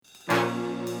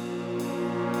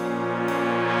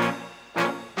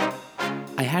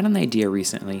had an idea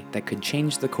recently that could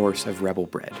change the course of Rebel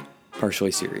Bread.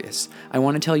 Partially serious. I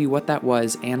want to tell you what that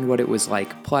was and what it was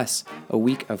like, plus a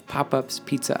week of pop-ups,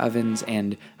 pizza ovens,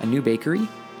 and a new bakery.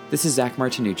 This is Zach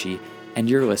Martinucci, and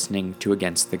you're listening to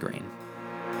Against the Grain.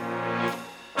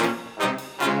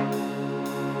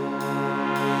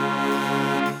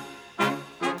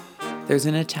 There's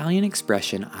an Italian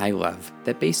expression I love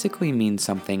that basically means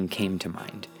something came to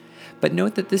mind. But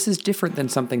note that this is different than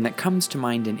something that comes to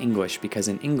mind in English, because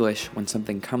in English, when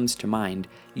something comes to mind,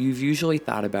 you've usually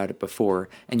thought about it before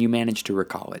and you manage to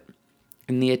recall it.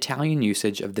 In the Italian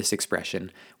usage of this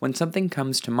expression, when something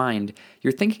comes to mind,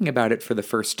 you're thinking about it for the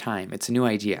first time. It's a new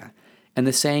idea. And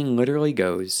the saying literally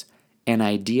goes, "An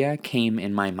idea came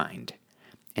in my mind."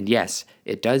 And yes,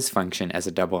 it does function as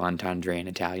a double entendre in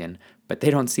Italian, but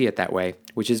they don't see it that way,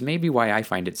 which is maybe why I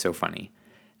find it so funny.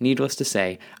 Needless to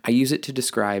say, I use it to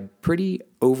describe pretty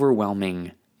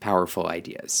overwhelming, powerful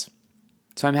ideas.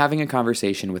 So I'm having a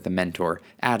conversation with a mentor,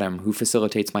 Adam, who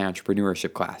facilitates my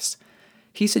entrepreneurship class.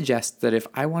 He suggests that if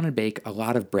I want to bake a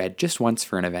lot of bread just once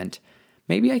for an event,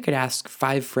 maybe I could ask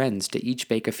 5 friends to each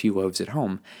bake a few loaves at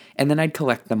home, and then I'd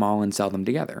collect them all and sell them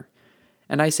together.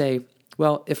 And I say,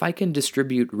 well, if I can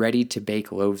distribute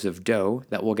ready-to-bake loaves of dough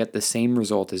that will get the same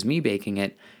result as me baking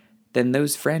it, then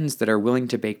those friends that are willing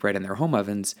to bake bread in their home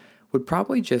ovens would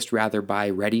probably just rather buy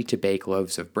ready-to-bake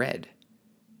loaves of bread.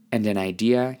 And an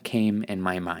idea came in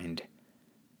my mind.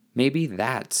 Maybe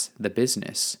that's the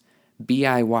business.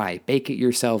 BIY,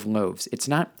 bake-it-yourself loaves. It's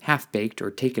not half-baked or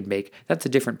take-and-bake. That's a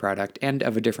different product and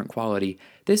of a different quality.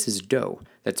 This is dough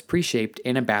that's pre-shaped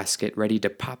in a basket ready to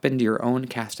pop into your own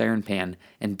cast-iron pan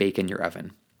and bake in your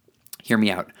oven. Hear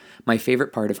me out. My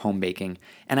favorite part of home baking,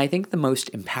 and I think the most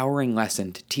empowering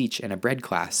lesson to teach in a bread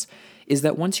class, is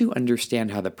that once you understand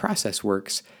how the process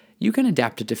works, you can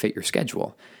adapt it to fit your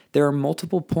schedule. There are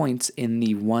multiple points in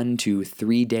the 1 to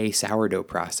 3 day sourdough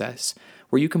process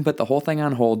where you can put the whole thing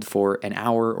on hold for an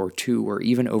hour or 2 or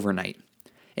even overnight.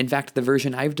 In fact, the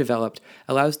version I've developed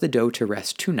allows the dough to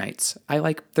rest 2 nights. I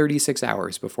like 36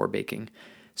 hours before baking.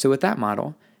 So with that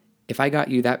model, if I got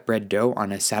you that bread dough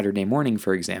on a Saturday morning,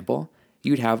 for example,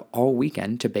 you'd have all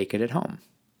weekend to bake it at home.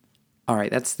 All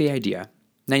right, that's the idea.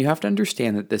 Now you have to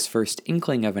understand that this first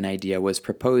inkling of an idea was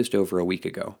proposed over a week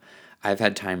ago. I've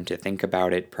had time to think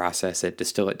about it, process it,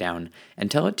 distill it down, and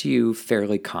tell it to you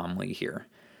fairly calmly here.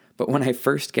 But when I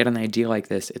first get an idea like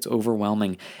this, it's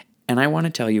overwhelming, and I want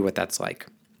to tell you what that's like.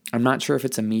 I'm not sure if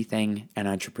it's a me thing, an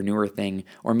entrepreneur thing,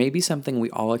 or maybe something we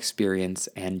all experience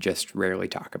and just rarely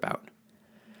talk about.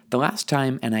 The last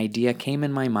time an idea came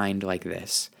in my mind like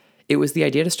this, it was the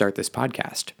idea to start this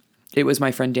podcast. It was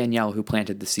my friend Danielle who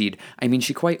planted the seed. I mean,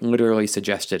 she quite literally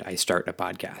suggested I start a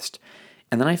podcast.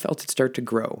 And then I felt it start to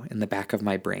grow in the back of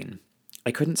my brain.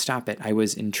 I couldn't stop it. I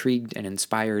was intrigued and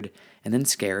inspired, and then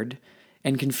scared,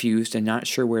 and confused and not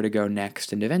sure where to go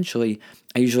next. And eventually,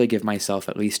 I usually give myself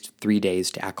at least 3 days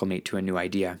to acclimate to a new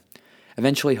idea.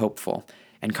 Eventually hopeful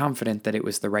and confident that it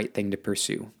was the right thing to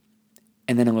pursue.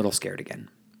 And then a little scared again.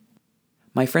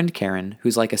 My friend Karen,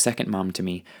 who's like a second mom to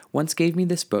me, once gave me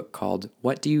this book called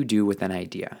What Do You Do with an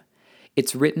Idea?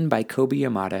 It's written by Kobe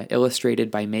Yamada,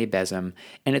 illustrated by May Besem,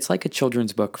 and it's like a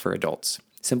children's book for adults.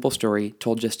 Simple story,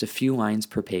 told just a few lines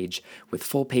per page, with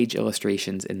full-page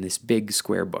illustrations in this big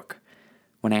square book.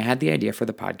 When I had the idea for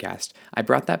the podcast, I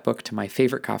brought that book to my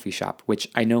favorite coffee shop, which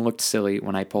I know looked silly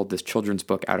when I pulled this children's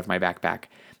book out of my backpack,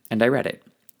 and I read it.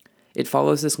 It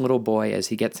follows this little boy as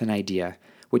he gets an idea,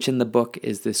 which in the book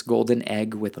is this golden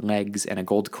egg with legs and a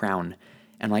gold crown,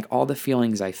 and like all the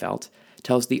feelings I felt,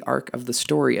 tells the arc of the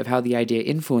story of how the idea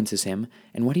influences him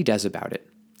and what he does about it.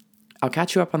 I'll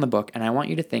catch you up on the book, and I want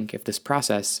you to think if this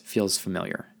process feels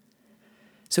familiar.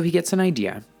 So he gets an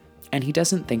idea, and he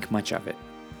doesn't think much of it.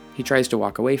 He tries to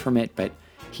walk away from it, but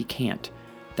he can't.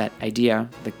 That idea,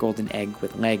 the golden egg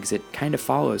with legs, it kind of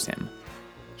follows him.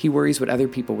 He worries what other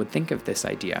people would think of this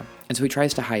idea, and so he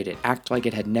tries to hide it, act like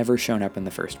it had never shown up in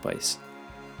the first place.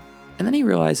 And then he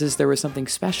realizes there was something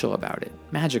special about it,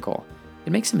 magical.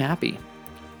 It makes him happy.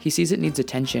 He sees it needs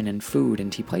attention and food,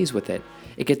 and he plays with it.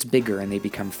 It gets bigger, and they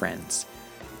become friends.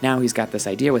 Now he's got this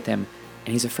idea with him,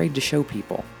 and he's afraid to show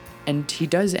people. And he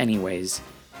does anyways,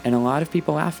 and a lot of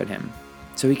people laugh at him.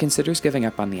 So he considers giving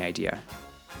up on the idea.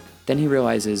 Then he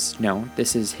realizes, no,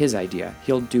 this is his idea.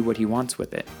 He'll do what he wants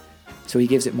with it. So he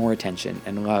gives it more attention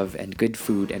and love and good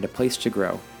food and a place to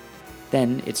grow.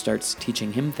 Then it starts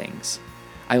teaching him things.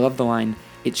 I love the line,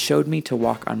 "It showed me to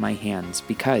walk on my hands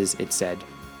because," it said,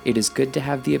 "it is good to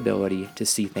have the ability to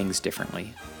see things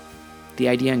differently." The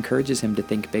idea encourages him to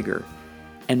think bigger.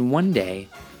 And one day,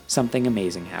 something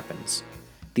amazing happens.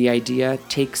 The idea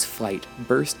takes flight,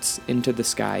 bursts into the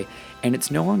sky, and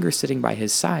it's no longer sitting by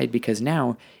his side because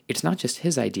now it's not just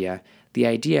his idea. The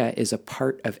idea is a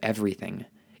part of everything.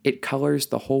 It colors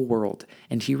the whole world,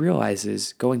 and he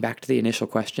realizes, going back to the initial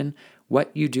question,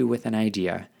 what you do with an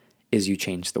idea is you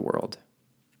change the world.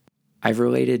 I've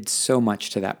related so much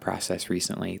to that process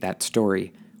recently, that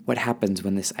story. What happens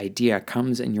when this idea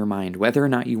comes in your mind, whether or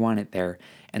not you want it there,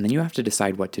 and then you have to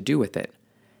decide what to do with it.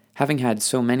 Having had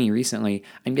so many recently,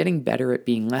 I'm getting better at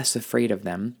being less afraid of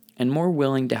them and more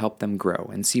willing to help them grow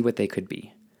and see what they could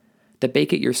be. The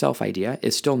bake it yourself idea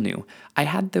is still new. I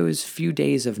had those few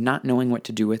days of not knowing what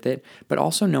to do with it, but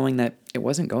also knowing that it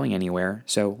wasn't going anywhere,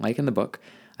 so like in the book,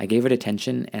 I gave it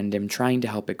attention and am trying to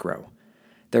help it grow.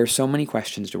 There are so many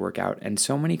questions to work out and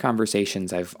so many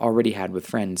conversations I've already had with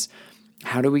friends.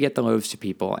 How do we get the loaves to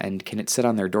people, and can it sit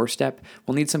on their doorstep?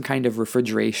 We'll need some kind of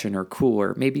refrigeration or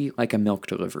cooler, maybe like a milk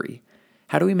delivery.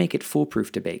 How do we make it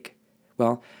foolproof to bake?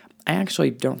 Well, I actually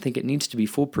don't think it needs to be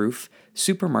foolproof.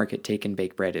 Supermarket take-and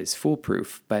bake bread is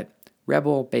foolproof, but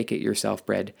Rebel bake-it-yourself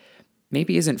bread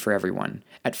maybe isn't for everyone.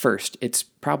 At first, it's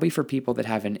probably for people that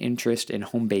have an interest in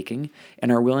home baking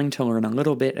and are willing to learn a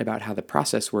little bit about how the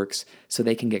process works so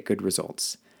they can get good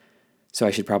results. So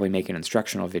I should probably make an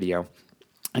instructional video.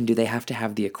 And do they have to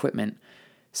have the equipment?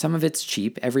 Some of it's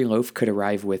cheap. Every loaf could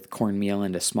arrive with cornmeal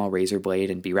and a small razor blade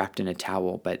and be wrapped in a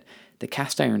towel, but the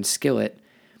cast iron skillet,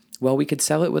 well, we could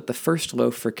sell it with the first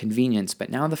loaf for convenience, but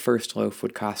now the first loaf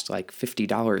would cost like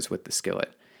 $50 with the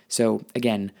skillet. So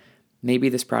again, maybe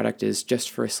this product is just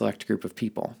for a select group of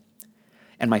people.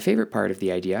 And my favorite part of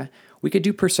the idea, we could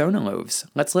do persona loaves.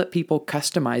 Let's let people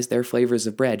customize their flavors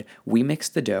of bread. We mix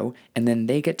the dough, and then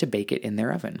they get to bake it in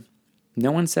their oven.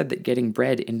 No one said that getting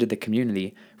bread into the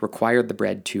community required the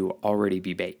bread to already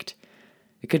be baked.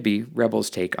 It could be Rebel's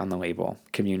take on the label,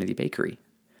 Community Bakery.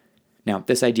 Now,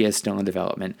 this idea is still in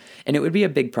development, and it would be a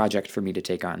big project for me to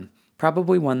take on.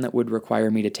 Probably one that would require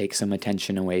me to take some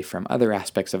attention away from other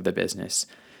aspects of the business.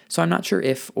 So I'm not sure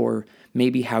if or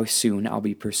maybe how soon I'll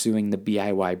be pursuing the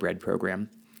BIY bread program.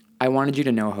 I wanted you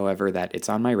to know, however, that it's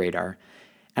on my radar,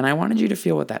 and I wanted you to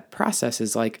feel what that process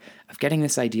is like of getting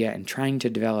this idea and trying to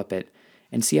develop it,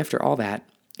 and see after all that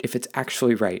if it's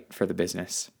actually right for the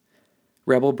business.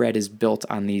 Rebel Bread is built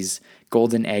on these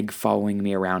golden egg following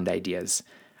me around ideas.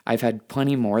 I've had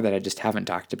plenty more that I just haven't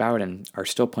talked about and are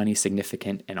still plenty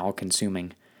significant and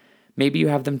all-consuming. Maybe you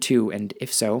have them too, and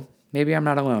if so, maybe I'm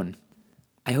not alone.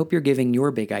 I hope you're giving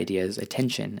your big ideas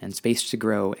attention and space to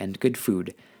grow and good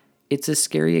food. It's a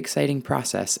scary, exciting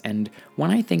process, and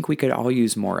one I think we could all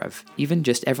use more of, even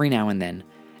just every now and then,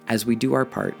 as we do our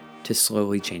part to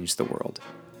slowly change the world.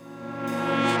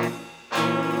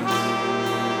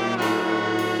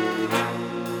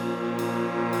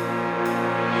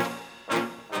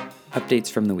 Updates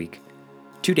from the week.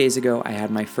 2 days ago, I had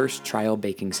my first trial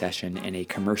baking session in a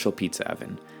commercial pizza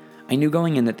oven. I knew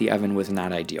going in that the oven was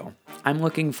not ideal. I'm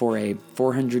looking for a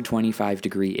 425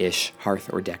 degree-ish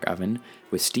hearth or deck oven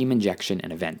with steam injection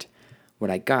and a vent. What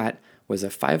I got was a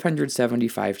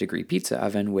 575 degree pizza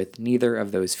oven with neither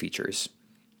of those features.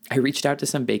 I reached out to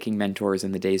some baking mentors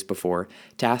in the days before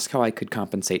to ask how I could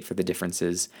compensate for the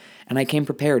differences, and I came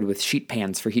prepared with sheet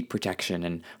pans for heat protection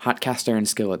and hot cast iron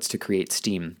skillets to create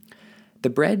steam. The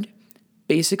bread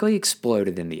basically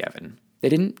exploded in the oven. They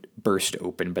didn't burst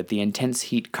open, but the intense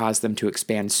heat caused them to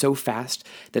expand so fast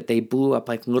that they blew up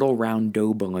like little round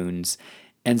dough balloons,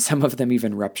 and some of them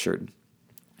even ruptured.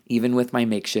 Even with my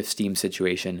makeshift steam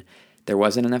situation, there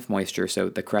wasn't enough moisture, so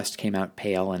the crust came out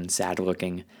pale and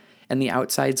sad-looking, and the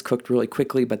outsides cooked really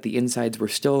quickly, but the insides were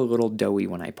still a little doughy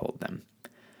when I pulled them.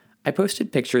 I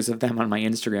posted pictures of them on my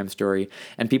Instagram story,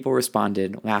 and people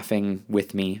responded, laughing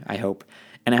with me, I hope,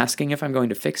 and asking if I'm going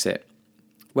to fix it.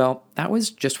 Well, that was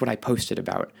just what I posted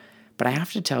about, but I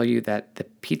have to tell you that the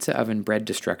pizza oven bread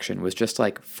destruction was just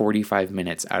like 45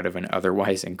 minutes out of an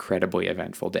otherwise incredibly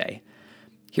eventful day.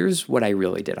 Here's what I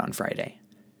really did on Friday.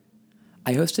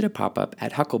 I hosted a pop-up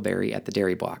at Huckleberry at the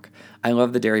Dairy Block. I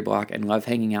love the Dairy Block and love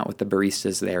hanging out with the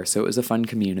baristas there, so it was a fun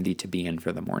community to be in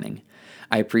for the morning.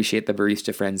 I appreciate the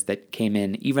barista friends that came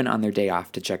in even on their day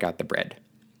off to check out the bread.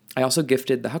 I also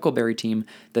gifted the Huckleberry team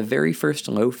the very first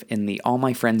loaf in the All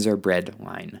My Friends Are Bread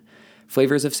line,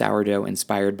 flavors of sourdough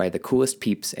inspired by the coolest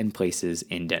peeps and places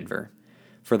in Denver.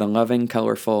 For the loving,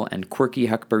 colorful, and quirky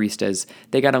Huck baristas,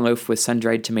 they got a loaf with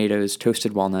sun-dried tomatoes,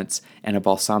 toasted walnuts, and a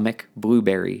balsamic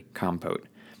blueberry compote.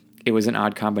 It was an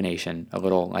odd combination, a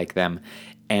little like them,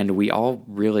 and we all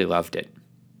really loved it.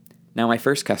 Now my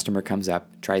first customer comes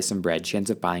up, tries some bread, she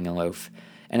ends up buying a loaf,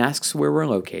 and asks where we're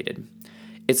located.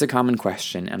 It's a common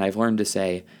question, and I've learned to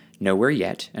say, nowhere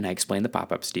yet, and I explain the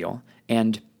pop-up deal,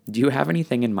 and Do you have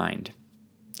anything in mind?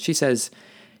 She says,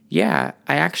 yeah,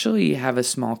 I actually have a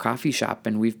small coffee shop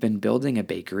and we've been building a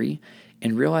bakery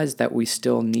and realized that we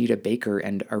still need a baker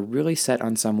and are really set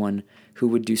on someone who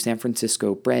would do San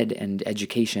Francisco bread and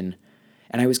education.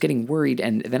 And I was getting worried,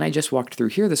 and then I just walked through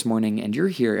here this morning and you're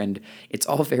here, and it's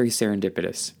all very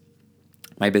serendipitous.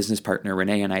 My business partner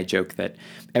Renee and I joke that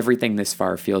everything this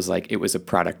far feels like it was a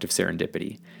product of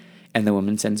serendipity. And the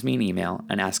woman sends me an email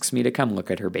and asks me to come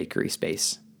look at her bakery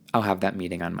space. I'll have that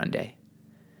meeting on Monday.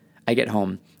 I get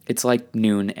home. It's like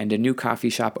noon, and a new coffee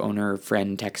shop owner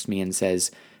friend texts me and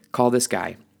says, call this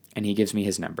guy, and he gives me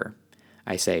his number.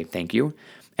 I say, thank you.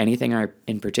 Anything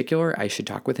in particular I should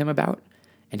talk with him about?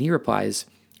 And he replies,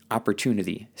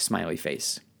 opportunity, smiley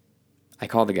face. I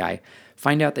call the guy,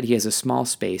 find out that he has a small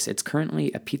space. It's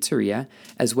currently a pizzeria,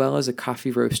 as well as a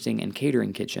coffee roasting and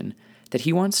catering kitchen, that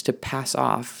he wants to pass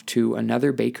off to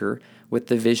another baker with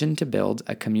the vision to build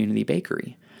a community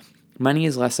bakery. Money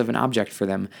is less of an object for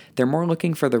them. They're more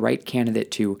looking for the right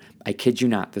candidate to, I kid you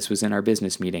not, this was in our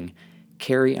business meeting,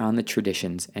 carry on the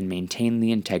traditions and maintain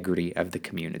the integrity of the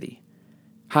community.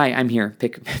 Hi, I'm here.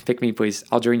 Pick me, please.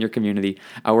 I'll join your community.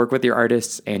 I'll work with your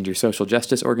artists and your social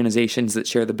justice organizations that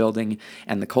share the building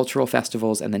and the cultural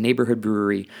festivals and the neighborhood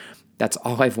brewery. That's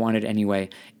all I've wanted anyway,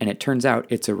 and it turns out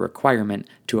it's a requirement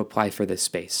to apply for this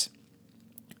space.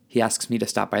 He asks me to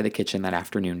stop by the kitchen that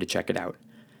afternoon to check it out.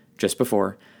 Just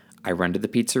before, I run to the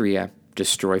pizzeria,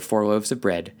 destroy 4 loaves of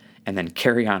bread, and then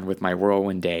carry on with my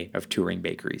whirlwind day of touring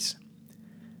bakeries.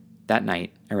 That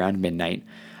night, around midnight,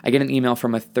 I get an email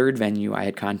from a third venue I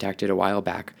had contacted a while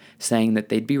back saying that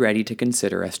they'd be ready to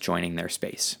consider us joining their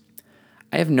space.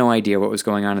 I have no idea what was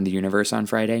going on in the universe on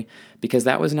Friday, because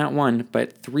that was not 1,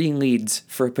 but 3 leads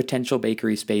for a potential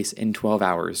bakery space in 12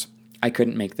 hours. I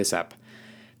couldn't make this up.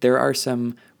 There are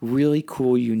some really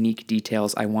cool, unique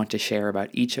details I want to share about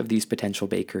each of these potential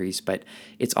bakeries, but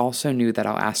it's also new that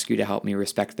I'll ask you to help me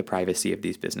respect the privacy of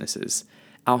these businesses.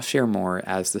 I'll share more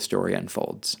as the story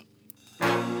unfolds.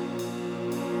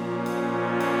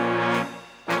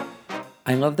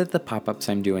 I love that the pop-ups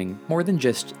I'm doing, more than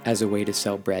just as a way to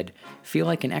sell bread, feel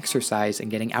like an exercise in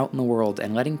getting out in the world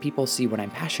and letting people see what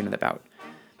I'm passionate about.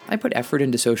 I put effort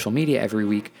into social media every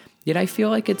week, yet I feel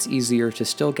like it's easier to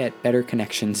still get better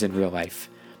connections in real life.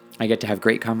 I get to have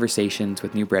great conversations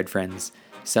with new bread friends,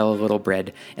 sell a little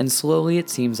bread, and slowly it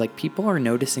seems like people are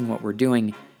noticing what we're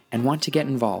doing and want to get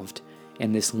involved,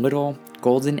 and this little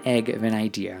golden egg of an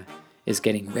idea is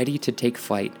getting ready to take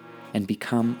flight and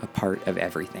become a part of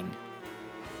everything.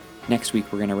 Next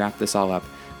week, we're going to wrap this all up,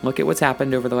 look at what's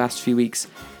happened over the last few weeks,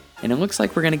 and it looks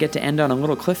like we're going to get to end on a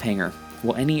little cliffhanger.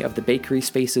 Will any of the bakery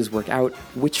spaces work out?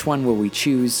 Which one will we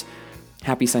choose?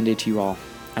 Happy Sunday to you all,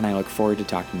 and I look forward to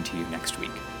talking to you next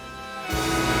week.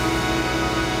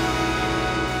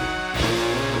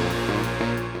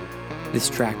 This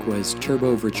track was Turbo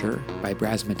Overture by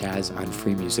Brazzmatazz on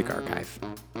Free Music Archive.